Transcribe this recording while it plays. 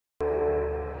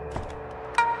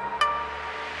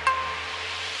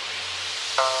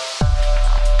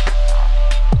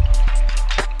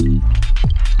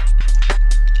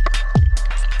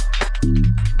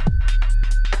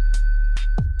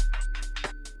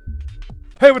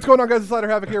Hey, what's going on, guys? It's Slider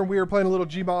Havoc here, and we are playing a little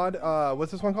Gmod.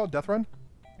 What's this one called? Deathrun?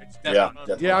 Yeah,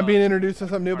 yeah, I'm being introduced to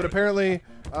something new, but apparently,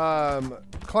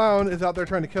 Clown is out there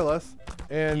trying to kill us,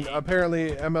 and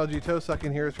apparently MLG Toe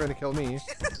Sucking here is trying to kill me.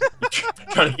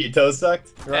 Trying to get your toes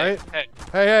sucked? Right?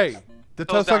 Hey. The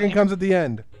toe sucking comes at the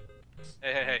end.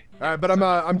 Hey. All right, but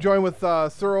I'm joined with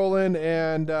Sir Olin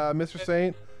and Mr.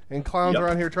 Saint, and Clown's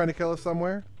around here trying to kill us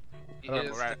somewhere.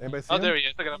 Anybody see him? There he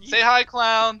is. Look at him. Say hi,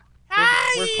 Clown.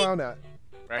 Where's Clown at?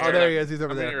 Right there he is. He's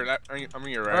over there. I'm in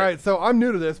your right. All right, so I'm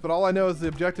new to this, but all I know is the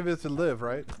objective is to live,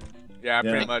 right? Yeah,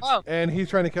 pretty much. And he's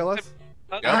trying to kill us?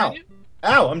 Ow!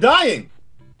 Ow! I'm dying!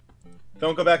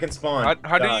 Don't go back and spawn.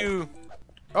 How do you...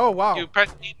 Oh, wow. You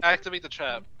press E to activate the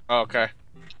trap. Oh, okay.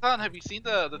 Clown, have you seen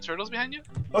the turtles behind you?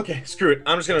 Okay, screw it.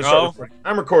 I'm just gonna start recording.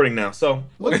 I'm recording now, so...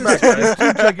 Look at this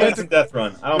two gigantic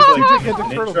Deathrun. I don't feel like gigantic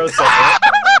an turtles. intro segment.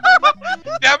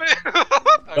 Damn it!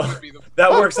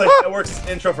 That works as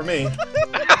intro for me.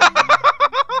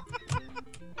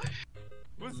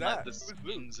 Who's that? The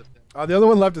spoons of them. The other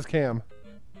one left is Cam.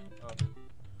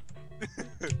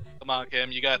 Come on,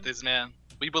 Cam. You got this, man.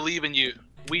 We believe in you.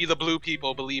 We, the blue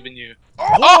people, believe in you.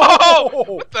 Oh!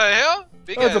 What the hell?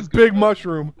 Big That's a ass big Goomba.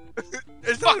 mushroom.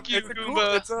 Fuck you,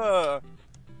 Goomba. It's a...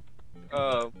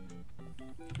 The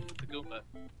Goomba.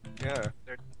 Yeah.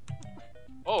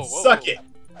 Oh, whoa. Suck it!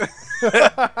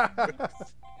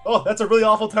 Oh, that's a really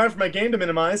awful time for my game to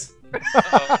minimize.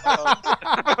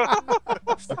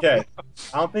 Okay.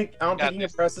 I don't think you can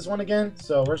press this one again,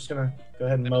 so we're just gonna go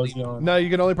ahead and mosey on. No, you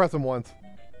can only press them once.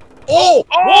 Oh!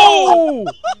 Oh!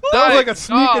 That was like a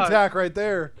sneak God. attack right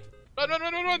there. Run! Run!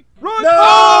 No! Ew.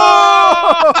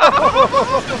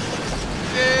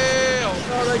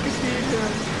 Oh, I can see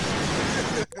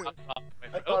him.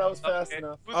 I thought I was fast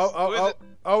enough.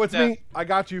 Oh, it's me. I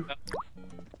got you.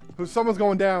 Someone's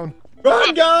going down.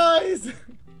 Run, guys!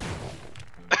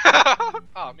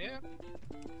 Aw, man.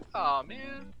 Aw,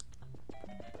 man.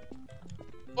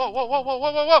 Whoa.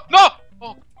 No!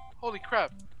 Oh, holy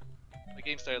crap. My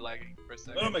game started lagging for a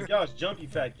second. Oh my gosh, jump, you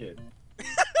fat kid.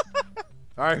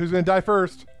 All right, who's gonna die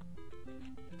first?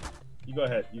 You go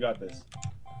ahead. You got this.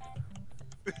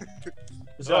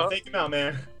 Just gotta fake him out,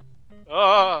 man.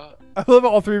 I love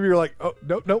all three of you are like, oh,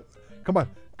 nope. Come on.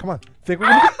 Think we're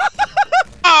gonna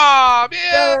Aw,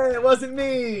 man! Hey, it wasn't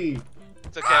me!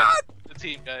 It's okay. The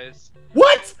team, guys.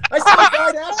 What? I still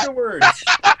died afterwards!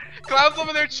 Clown's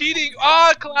over there cheating.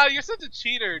 Oh, Clown, you're such a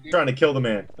cheater, dude. Trying to kill the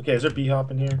man. Okay, is there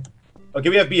B-hop in here? Okay,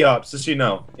 we have B-hops, just so you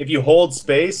know. If you hold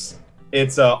space,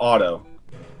 it's auto.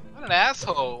 What an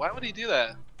asshole. Why would he do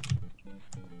that?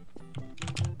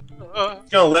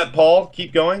 Gonna let Paul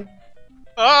keep going?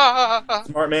 Ah!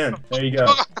 Smart man. There you go.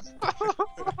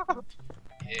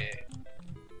 Yeah.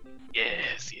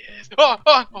 Yes.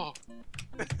 Oh.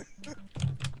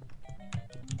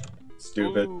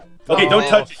 Stupid. Ooh. Okay, don't Oh.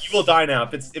 touch it. You will die now.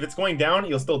 If it's going down,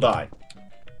 you'll still die.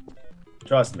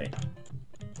 Trust me.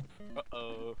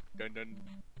 Uh-oh. Dun.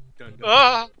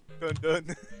 Ah!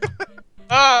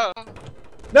 Ah!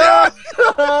 No!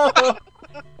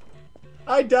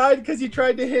 I died because you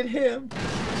tried to hit him.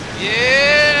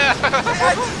 Yeah!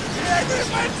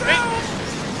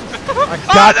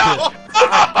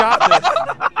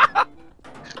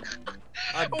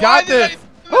 I got this.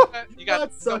 You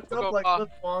Got sucked up like Willy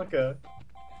Wonka.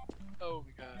 Oh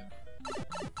my god.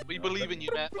 We believe in you,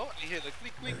 man. Oh, I hear the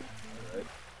click.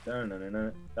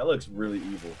 No. That looks really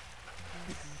evil.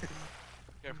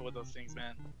 Careful with those things,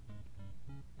 man.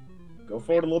 Go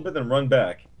forward a little bit, then run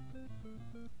back.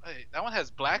 Hey, that one has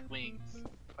black wings.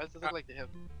 Why does it look like they have?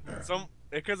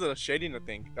 Because of the shading, I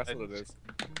think. That's what it is.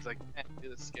 It's like, man,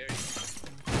 dude, that's scary.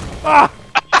 Ah!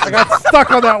 I got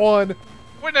stuck on that one.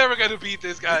 We're never gonna beat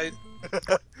this, guys.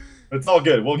 It's all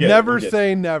good. We'll get Never it.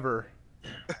 say never.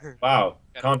 Wow.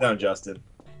 Calm down, Justin.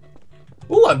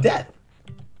 Ooh, I'm dead.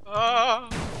 Come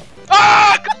on!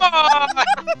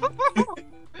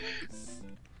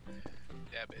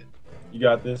 Damn it. You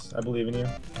got this. I believe in you.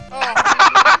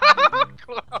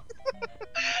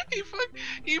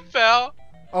 He fell.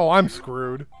 Oh, I'm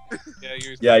screwed.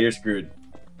 Yeah, You're screwed.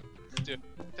 Dude,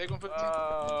 take one for the team.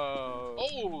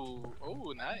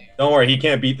 Oh, nice. Don't worry, he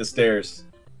can't beat the stairs.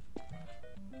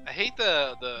 I hate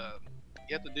the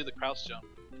you have to do the crouch jump.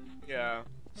 Yeah.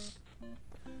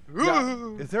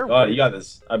 Is there? Oh, you got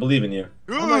this. I believe in you.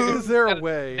 I'm like, is there a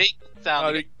way? Fake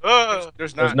sound.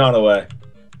 There's There's not a way.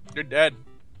 You're dead.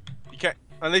 You can't.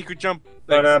 Unless you could jump.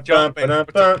 But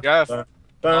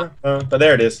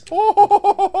there it is.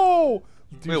 Oh!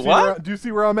 Wait, what? Do you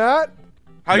see where I'm at?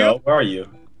 No, where are you?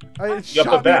 It You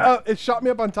got the back. it shot me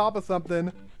up on top of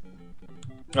something.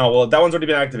 Oh, well, that one's already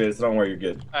been activated, so don't worry, you're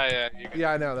good. Yeah, you're good.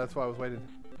 Yeah, I know. That's why I was waiting.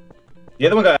 The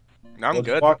other one got No, I'm Let's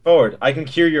good. walk forward. I can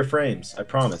cure your frames. I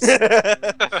promise. I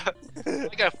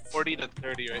got 40 to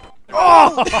 30 right.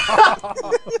 Oh!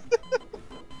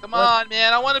 Come on,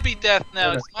 man. I want to be death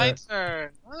now. It's my turn.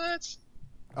 What?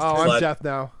 Oh, I'm death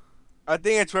now. I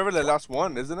think it's whoever the last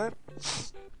one, isn't it?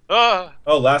 Uh,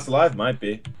 Oh, last alive might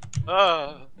be.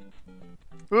 uh.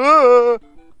 Oh,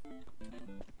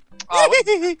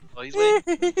 Oh, he's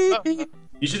waiting.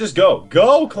 You should just go.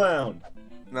 Go, clown.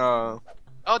 no.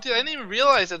 Oh, dude, I didn't even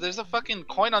realize that there's a fucking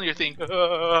coin on your thing.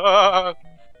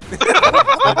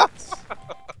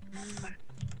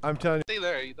 I'm telling you. Stay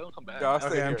there. You don't come back. Yeah, I'll stay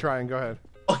Okay, I'm here. trying. Go ahead.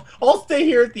 I'll stay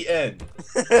here at the end.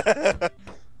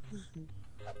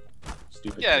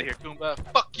 Stupid. Get out of here, Goomba.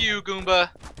 Fuck you, Goomba.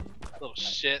 Little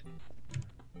shit.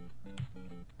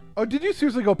 Oh, did you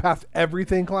seriously go past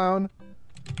everything, clown?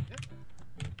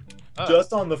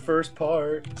 Just on the first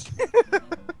part.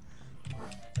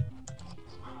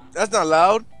 That's not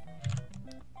loud.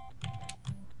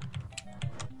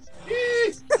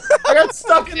 I got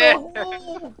stuck in Yeah. the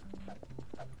hole.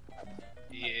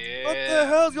 Yeah. What the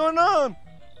hell's going on?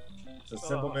 It's a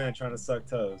simple man trying to suck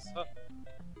toes.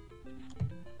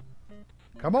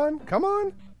 Come on, come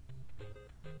on,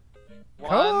 One,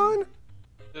 come on,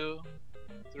 2,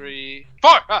 3,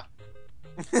 4. Ah,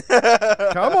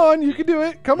 come on! You can do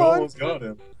it. Come You on, almost got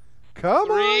him. come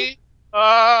 3. No!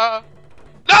 on.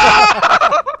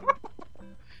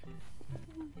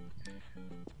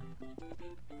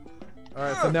 All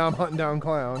right, so now I'm hunting down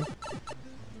clown.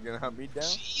 You gonna hunt me down?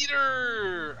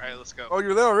 Cheater! Alright, let's go. Oh,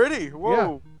 you're there already?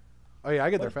 Whoa. Oh yeah, I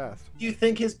get there fast. Do you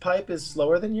think his pipe is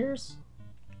slower than yours?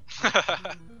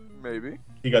 Maybe.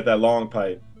 He got that long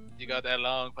pipe. You got that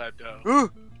long pipe, though.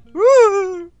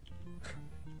 Ooh.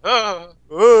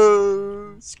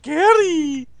 Ooh.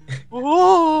 Scary.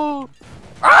 Oh.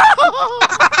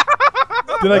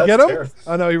 Did I get That's him?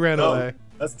 Oh no, he ran No. away.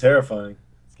 That's terrifying.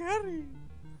 Scary.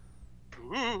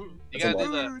 Ooh. You That's a gotta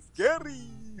do lot. that. Scary.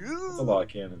 That's a lot of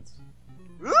cannons.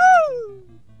 Ooh.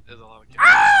 There's a lot of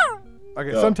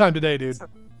Okay, Go. sometime today, dude.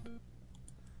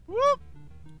 Whoop.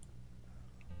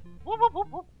 Whoop, whoop, whoop,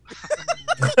 whoop.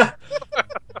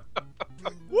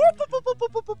 Whoop, whoop, whoop,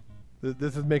 whoop, whoop, whoop.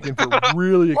 This is making for a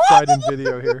really exciting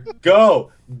video here.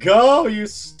 Go! Go, you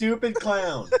stupid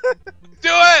clown! Do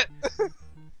it!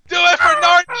 Do it for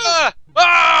Narnia!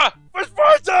 Ah! For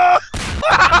Sparta!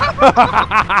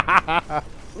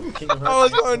 Ooh, Kingdom I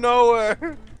was Hearts. going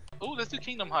nowhere. Ooh, let's do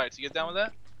Kingdom Hearts. You get down with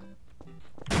that?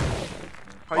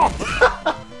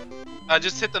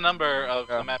 Just hit the number of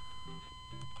Yeah. the map.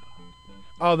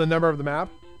 Oh, the number of the map.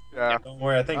 Yeah. Don't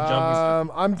worry, I think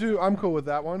jumping's I'm cool with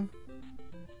that one.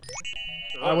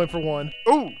 I went for 1.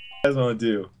 Ooh. what you guys want to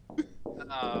do.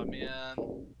 Oh man.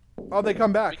 Oh, they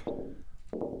come back.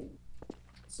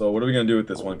 So what are we gonna do with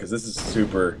this one? Because this is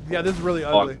super. Yeah, this is really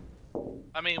ugly.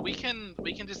 I mean, we can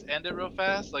just end it real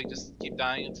fast. Like, just keep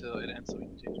dying until it ends, so we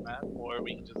can change the map, or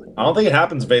we can just. I don't think it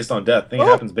happens based on death. I think it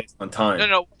happens based on time.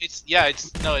 No, it's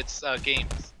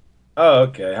games. Oh,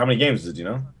 okay. How many games did you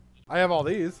know? I have all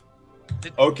these.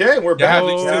 Okay, we're Yeah, back.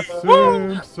 these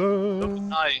Woo! Simpson.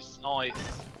 Nice.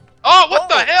 Oh, what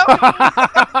the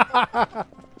hell?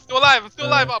 Still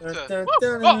alive, officer.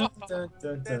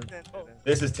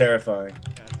 This is terrifying.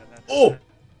 Oh!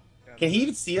 Can he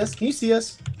even see us? Can you see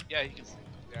us? Yeah, you can see.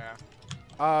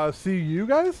 Yeah. See you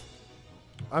guys?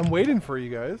 I'm waiting for you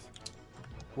guys.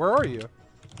 Where are you?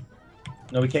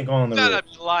 No, we can't go on the Shut roof. up,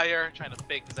 you liar! Trying to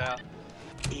fake this out.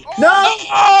 No!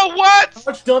 Oh, what?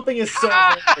 Crouch jumping is so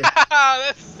hard.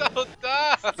 That's so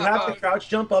dumb. You have to crouch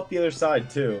jump up the other side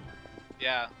too.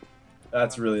 Yeah.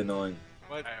 That's really annoying.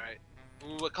 All right.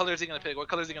 Ooh, what color is he gonna pick?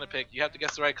 You have to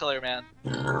guess the right color, man.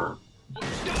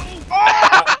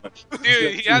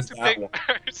 Dude, you have to That pick one.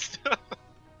 first.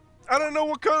 I don't know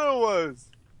what color it was.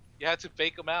 You have to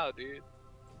fake him out, dude.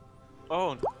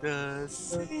 Oh, the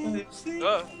same.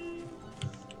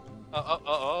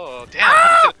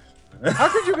 Damn. How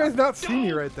could you guys not see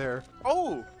me right there?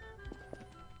 Oh.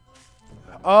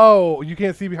 Oh, you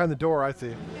can't see behind the door. I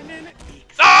see.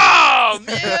 Oh,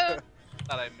 man!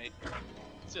 Thought I made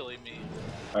silly me.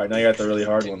 Alright, now you got the really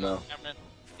hard one though. Cameron,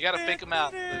 you gotta fake him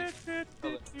out.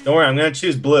 Don't worry, I'm gonna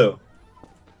choose blue.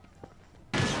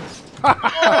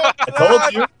 I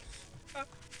told you.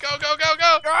 Go, go, go,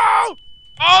 go! Go!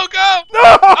 Oh, go!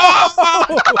 No!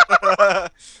 Oh!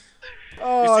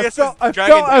 Oh, You I see, it felt, says I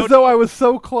Dragon felt as Dildo. though I was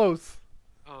so close.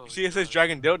 Oh, See, it says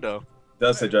Dragon Dildo.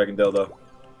 Does say Dragon Dildo.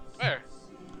 where?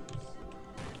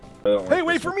 I don't Hey, like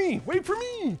wait this for one. me! Wait for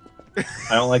me!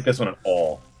 I don't like this one at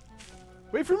all.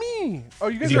 Wait for me! Oh,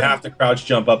 you guys Because you are... have to crouch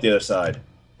jump up the other side.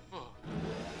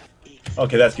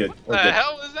 Okay, that's good. What We're the good.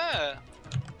 hell is that?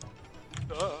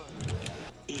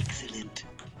 Excellent.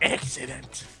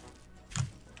 Excellent.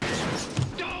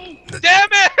 Damn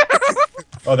it!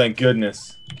 Oh, thank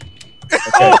goodness. Okay.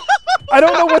 Oh, I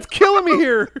don't know what's killing me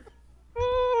here.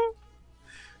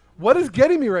 What is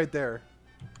getting me right there?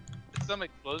 Some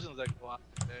explosions that go out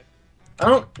there. I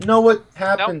don't know what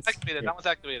That happens. one's activated. here. That one's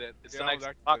activated. It's Yeah, the that one's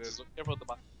next activated. box. So careful with the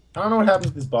box. I don't know what happens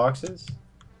with these boxes.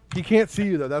 He can't see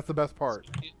you though. That's the best part.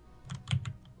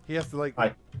 He has to like.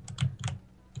 Hi.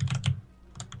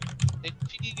 Hey,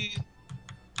 geez.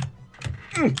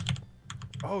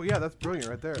 Oh yeah, that's brilliant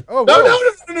right there. Oh No,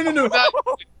 whoa. no. That-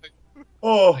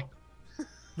 Oh,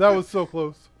 That was so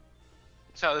close.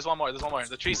 So there's one more. There's one more.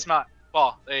 The tree snot.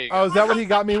 Fall. There you go. Oh, is that what he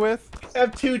got me with? I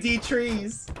have 2D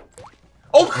trees.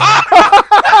 Oh!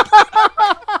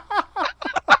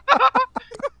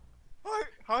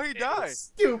 How he died?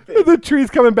 Stupid. The tree's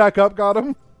coming back up. Got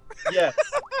him. Yes.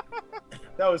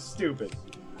 That was stupid.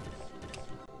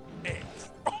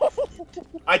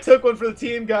 I took one for the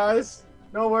team, guys.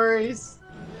 No worries.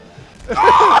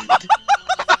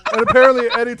 And apparently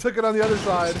Eddie took it on the other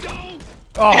side.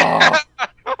 Oh.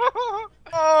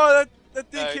 Oh, that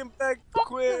thing Alright. came back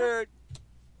quick.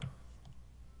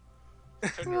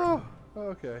 Oh,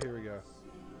 okay, here we go.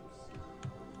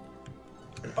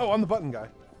 Oh, I'm the button guy.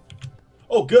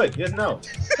 Oh, good. He doesn't know.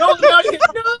 No, no!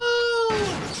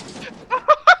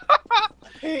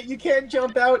 Hey, you can't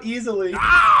jump out easily.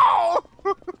 Ow!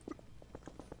 Oh,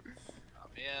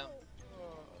 man.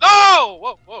 No!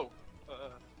 Whoa, whoa.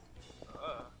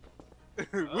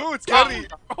 Woo, it's Kenny.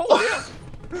 Oh,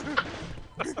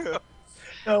 yeah.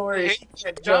 No I worries. hate You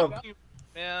can't you, jump.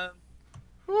 man.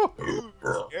 Ooh.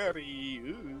 Scary.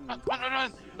 Ooh.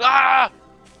 Run. Ah!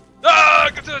 Ah!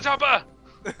 Get to the chopper!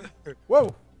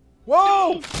 Whoa.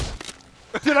 Whoa!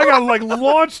 Dude, I got like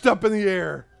launched up in the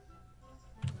air.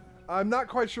 I'm not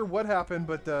quite sure what happened,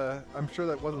 but I'm sure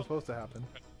that wasn't supposed to happen.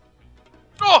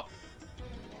 Oh!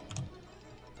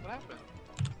 What happened?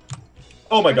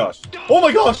 Oh my gosh. Oh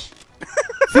my gosh!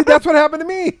 See, that's what happened to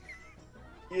me.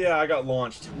 Yeah, I got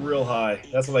launched real high.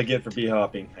 That's what I get for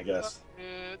bee-hopping, I guess.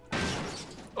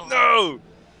 Oh. No!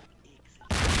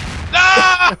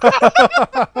 Ah!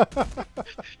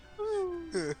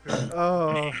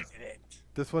 Oh,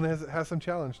 this one has some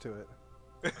challenge to it.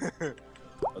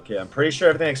 Okay, I'm pretty sure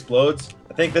everything explodes.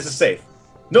 I think this is safe.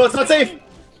 No, it's not safe!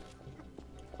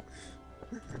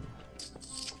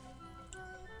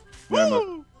 Never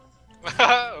mind.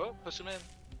 Oh, push him in.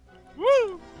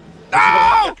 Woo!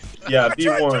 No! Yeah, be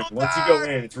warned. Once you go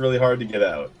in, it's really hard to get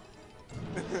out.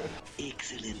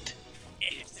 Excellent.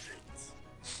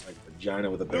 Like vagina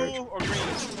with a bird. Blue or green?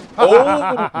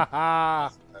 Oh!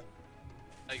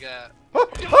 I got.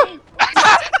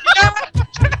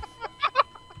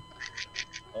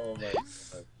 Oh my god.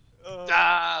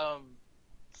 Damn.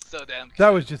 So damn. That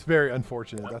was just very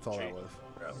unfortunate. That's all that was.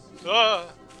 Oh.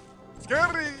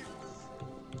 Scary!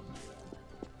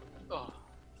 Oh.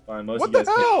 Fine, most What of you the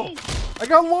guys hell? I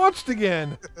got launched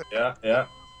again. Yeah.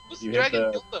 Who's You the hit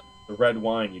dragon the- killed The red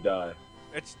wine, you die.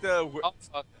 It's the Oh,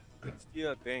 fuck. it's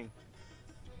the thing.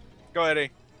 Go ahead,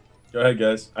 Eddie. Go ahead,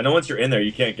 guys. I know once you're in there,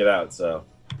 you can't get out, so.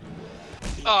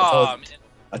 Oh, man.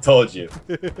 I told you.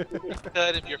 Could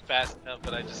if you're fast enough,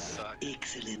 but I just suck.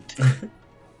 Excellent.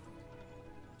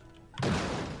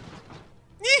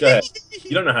 Go ahead.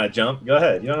 You don't know how to jump. Go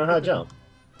ahead. You don't know how to jump.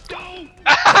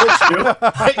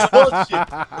 I told you.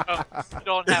 You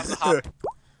don't have the hop.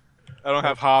 I don't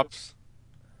have hops.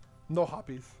 No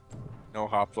hoppies. No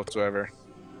hops whatsoever.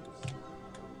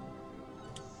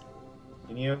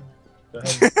 Can you? Go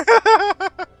ahead.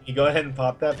 Can you go ahead and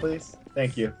pop that, please?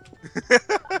 Thank you.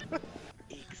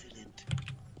 Excellent.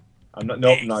 I'm not.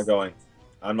 Nope, I'm not going.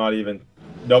 I'm not even.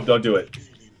 Nope, don't do it.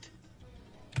 Excellent.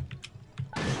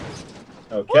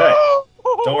 Okay.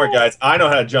 Don't worry, guys. I know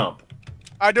how to jump.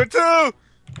 I do too!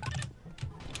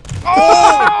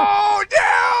 Oh,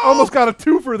 no! Almost got a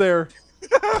twofer there.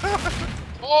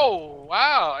 Oh,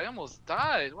 wow. I almost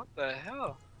died. What the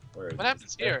hell? Where is What he?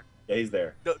 happens here? Yeah, he's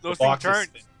there. Those The things boxes turn.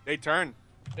 spin. They turn.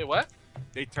 Wait, what?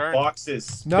 They turn. Boxes.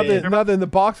 Spin. Nothing. The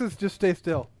boxes just stay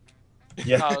still.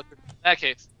 Yeah. Oh, in that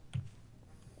case.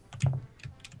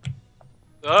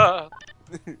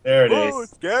 There it Oh, is.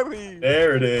 it's scary.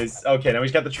 There it is. Okay, now we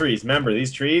just got the trees. Remember,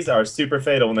 these trees are super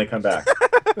fatal when they come back.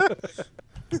 Talking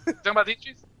about these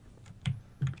trees?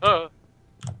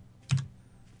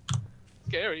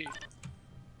 Scary.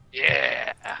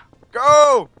 Yeah.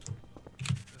 Go!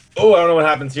 Oh, I don't know what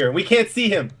happens here. We can't see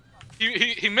him.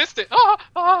 He missed it.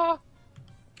 Ah.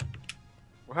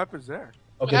 What happens there?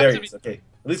 Okay, What there he happens is. Okay,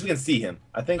 at least we can see him.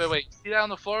 I think. Wait. See that on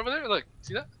the floor over there? Look.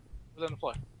 See that? What's on the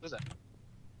floor? What is that?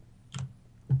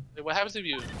 Wait, what happens if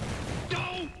you...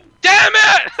 Damn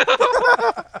it!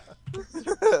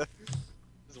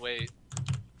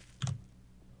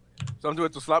 Don't do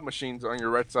it to slot machines on your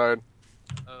right side.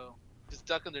 Oh, just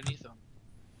duck underneath them.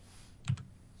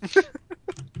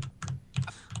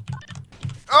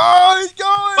 Oh, he's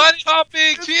going! Bunny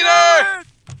hopping, It's cheater!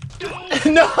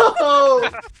 going! No!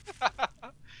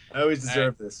 I always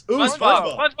deserve this. Ooh,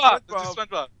 SpongeBob, SpongeBob. SpongeBob, this is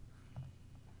SpongeBob.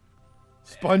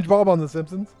 SpongeBob on The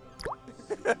Simpsons.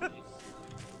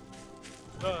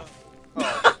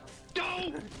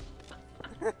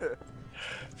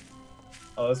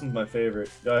 Oh, this one's my favorite.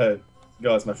 Go ahead.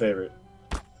 Go, it's my favorite.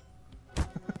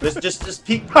 Just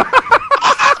peek. I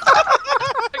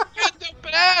got the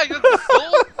bag! That's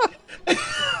the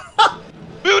gold!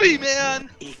 Booty, man!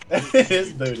 It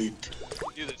is booty. You can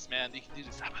do this, man. You can do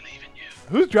this. I believe in you.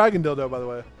 Who's Dragon Dildo, by the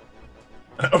way?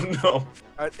 I don't know.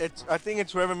 I think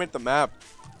it's whoever made the map.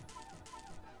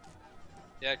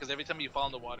 Yeah, because every time you fall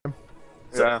in the water.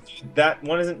 So, Yeah. that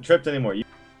one isn't tripped anymore. You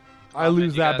I Oh, man,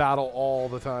 lose you that got- battle all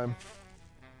the time.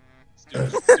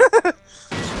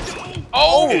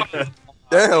 Oh!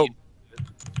 Damn.